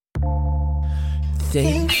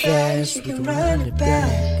think fast, we can run it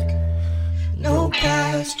back. No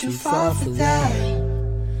past too far for that.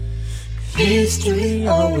 History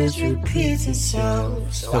always repeats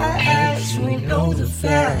itself, so I actually know the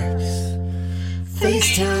facts.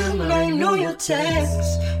 FaceTime when I know your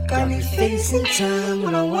text, got me facing time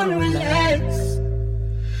when I wanna relax.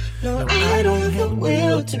 No, I don't have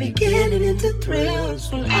will to be getting into thrills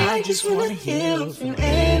when I just wanna heal from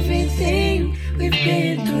everything we've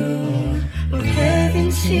been through. But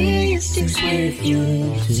having seen sticks with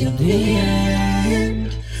you till the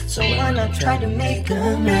end, so why not try to make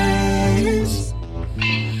amends?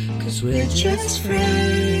 Cause we're just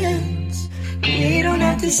friends, we don't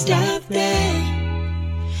have to stop there.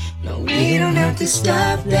 No, we don't have to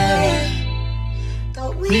stop there.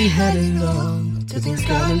 Thought we had it long, till things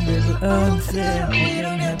got a little unfair. We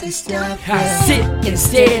don't have to stop there. I sit and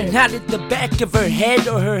stare, not at the back of her head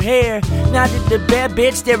or her hair, not at the bad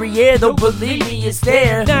bitch derriere, though believe me it's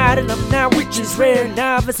there. Not and I'm not, which is rare.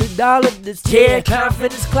 Novice and all of this tear,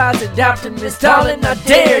 confidence, closet-optimist, all in I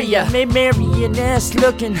dare ya. Maid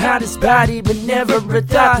Marian-ass-looking, hottest body, but never a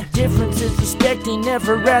thought. The difference is respecting,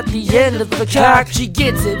 never at the end of the cock. She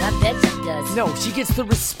gets it, I bet she does. no, she gets the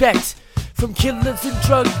respect. From killers and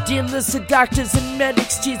drug dealers to doctors and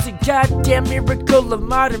medics, she's a goddamn miracle of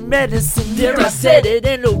modern medicine. There I said it,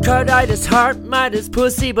 Endocarditis, heart, Midas,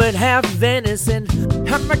 pussy, but half venison.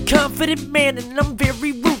 I'm a confident man and I'm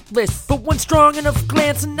very ruthless, but one strong enough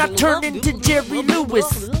glance and I turn into Jerry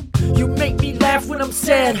Lewis. You make me laugh when I'm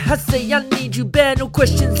sad, I say I need you bad, no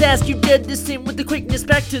questions asked. You jettison with the quickness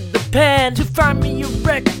back to the pad to find me a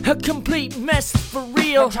wreck, a complete mess for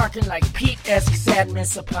real. I'm talking like Pete-esque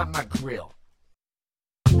sadness upon my grill.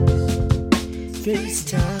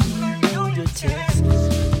 FaceTime, you know your text,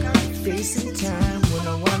 got me facing time when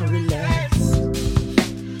I wanna relax.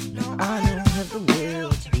 No, I don't have the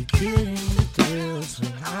will to be getting the thrills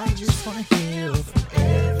when I just wanna heal from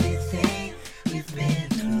everything we've been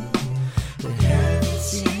through. But having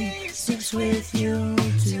seen sticks with you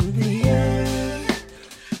to the end,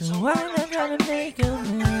 so why not try to make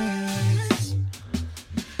amends?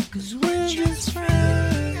 Cause we're just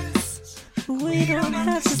friends, we don't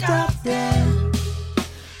have to stop there.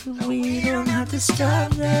 We don't have to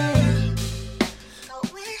stop there.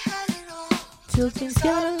 Till things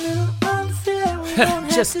got a little unfair.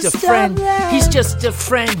 Just a friend, he's just a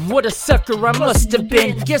friend. What a sucker I must have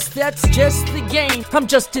been. Guess that's just the game. I'm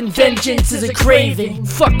just in vengeance as a craving.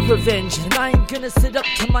 Fuck revenge, and I ain't gonna sit up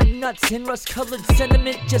to my nuts in rust-colored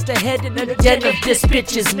sentiment. Just a head in a den of this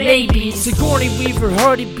bitch's maybes. Sigourney Weaver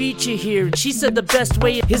already beat you here, and she said the best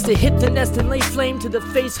way is to hit the nest and lay flame to the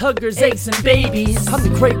face huggers, eggs and babies. I'm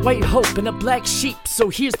the great white hope and a black sheep, so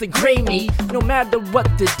here's the gray me. No matter what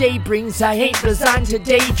the day brings, I ain't resigned to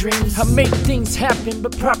daydreams. I make things happen,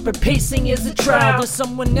 but proper pacing is a trial. There's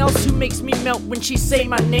someone else who makes me melt when she say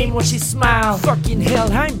my name, when she smile. Fucking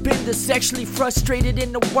hell, I ain't been this sexually frustrated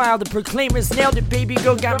in a while. The Proclaimers nailed it, baby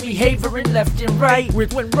girl got me havering left and right.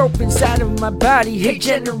 With one rope inside of my body, hate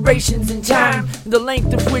generations in time, the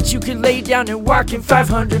length of which you could lay down and walk in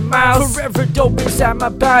 500 miles. Forever dope inside my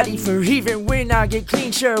body, for even when I get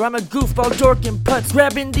clean, sure, I'm a goofball, dork and putz,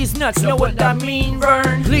 grabbing these nuts, know what I mean,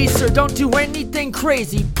 Verne? Please sir, don't do anything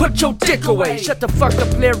crazy, put your dick away. Shut the fuck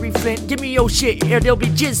up, Larry Flynt, give me your shit, or there'll be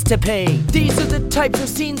jizz to pay. These are the types of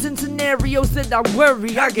scenes and scenarios that I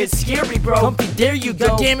worry, I get scary, bro. Humpy, there you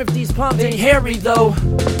go. Damn if these palms ain't hairy, though.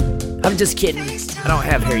 I'm just kidding, I don't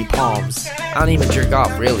have hairy palms. I don't even jerk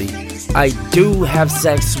off, really. I do have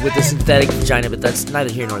sex with a synthetic vagina, but that's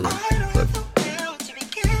neither here nor there. What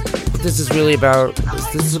this is really about,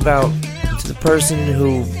 this is about to the person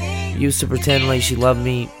who used to pretend like she loved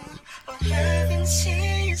me.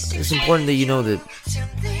 It's important that you know that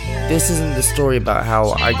this isn't the story about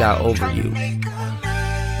how I got over you.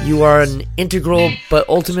 You are an integral but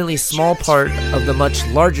ultimately small part of the much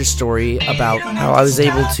larger story about how I was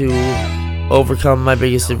able to overcome my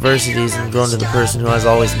biggest adversities and grow into the person who I was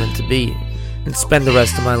always meant to be, and spend the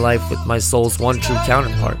rest of my life with my soul's one true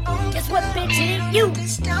counterpart. Guess what, bitch? You!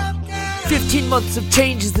 15 months of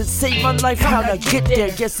changes that saved my life. How'd I get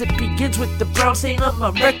there? Guess it begins with the brown stain on my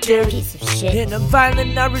rectum. Piece of shit. And a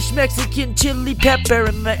violent Irish Mexican chili pepper,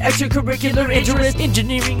 and my extracurricular interest,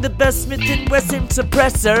 engineering the best Smith and Wesson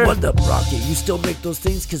suppressor. What up, Rocket? You still make those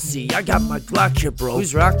things? Cause see, I got my Glock here, bro.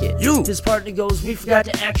 Who's Rocket? You! His partner goes, we forgot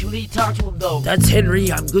to actually talk to him though. That's Henry,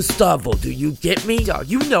 I'm Gustavo. Do you get me? Dog,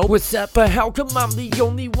 you know what's up, but how come I'm the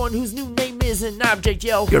only one whose new name is an object,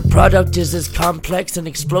 yo. Your product is as complex and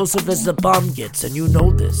explosive as the bomb gets, and you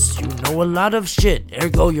know this. You know a lot of shit,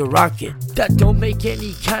 ergo your rocket. That don't make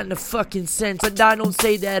any kind of fucking sense, but I don't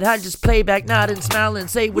say that. I just play back, nod and smile and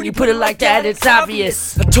say, when you put it like that, it's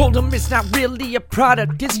obvious. I told him it's not really a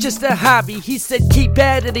product, it's just a hobby. He said keep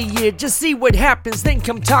at it a year, just see what happens, then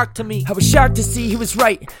come talk to me. I was shocked to see he was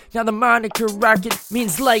right. Now the moniker rocket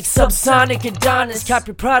means like subsonic Adonis. Cop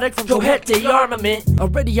your product from Hte Armament.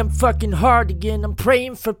 Already I'm fucking hard again. I'm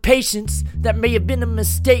praying for patience. That may have been a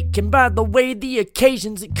mistake, and by the way, the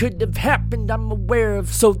occasions it could have happened I'm aware of.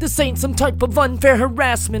 So this ain't some type of unfair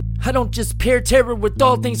harassment. I don't just pair terror with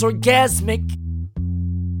all things orgasmic.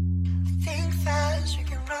 Think fast, we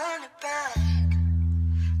can run it back.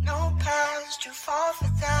 No past, too far for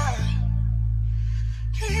that.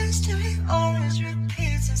 History always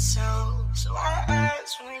repeats itself, so I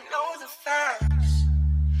ask when we know the facts.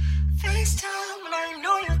 FaceTime when I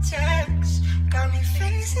know your text. Got me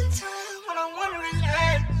facing time when I wanna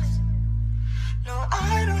relax. No,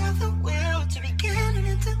 I don't have the will to be getting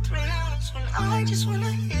into thrills when I just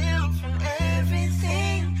wanna heal from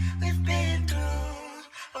everything we've been through.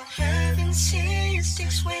 But heaven sees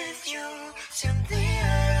sticks with you till the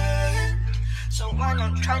end. So why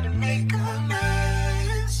not try to make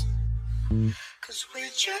amends? Cause we're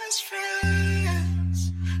just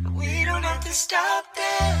friends, but we don't have to stop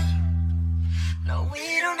there. No,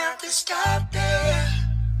 we don't have to stop there.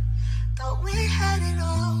 Thought we had it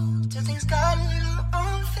all till things got a little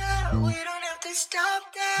unfair. We don't have to stop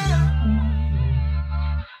there.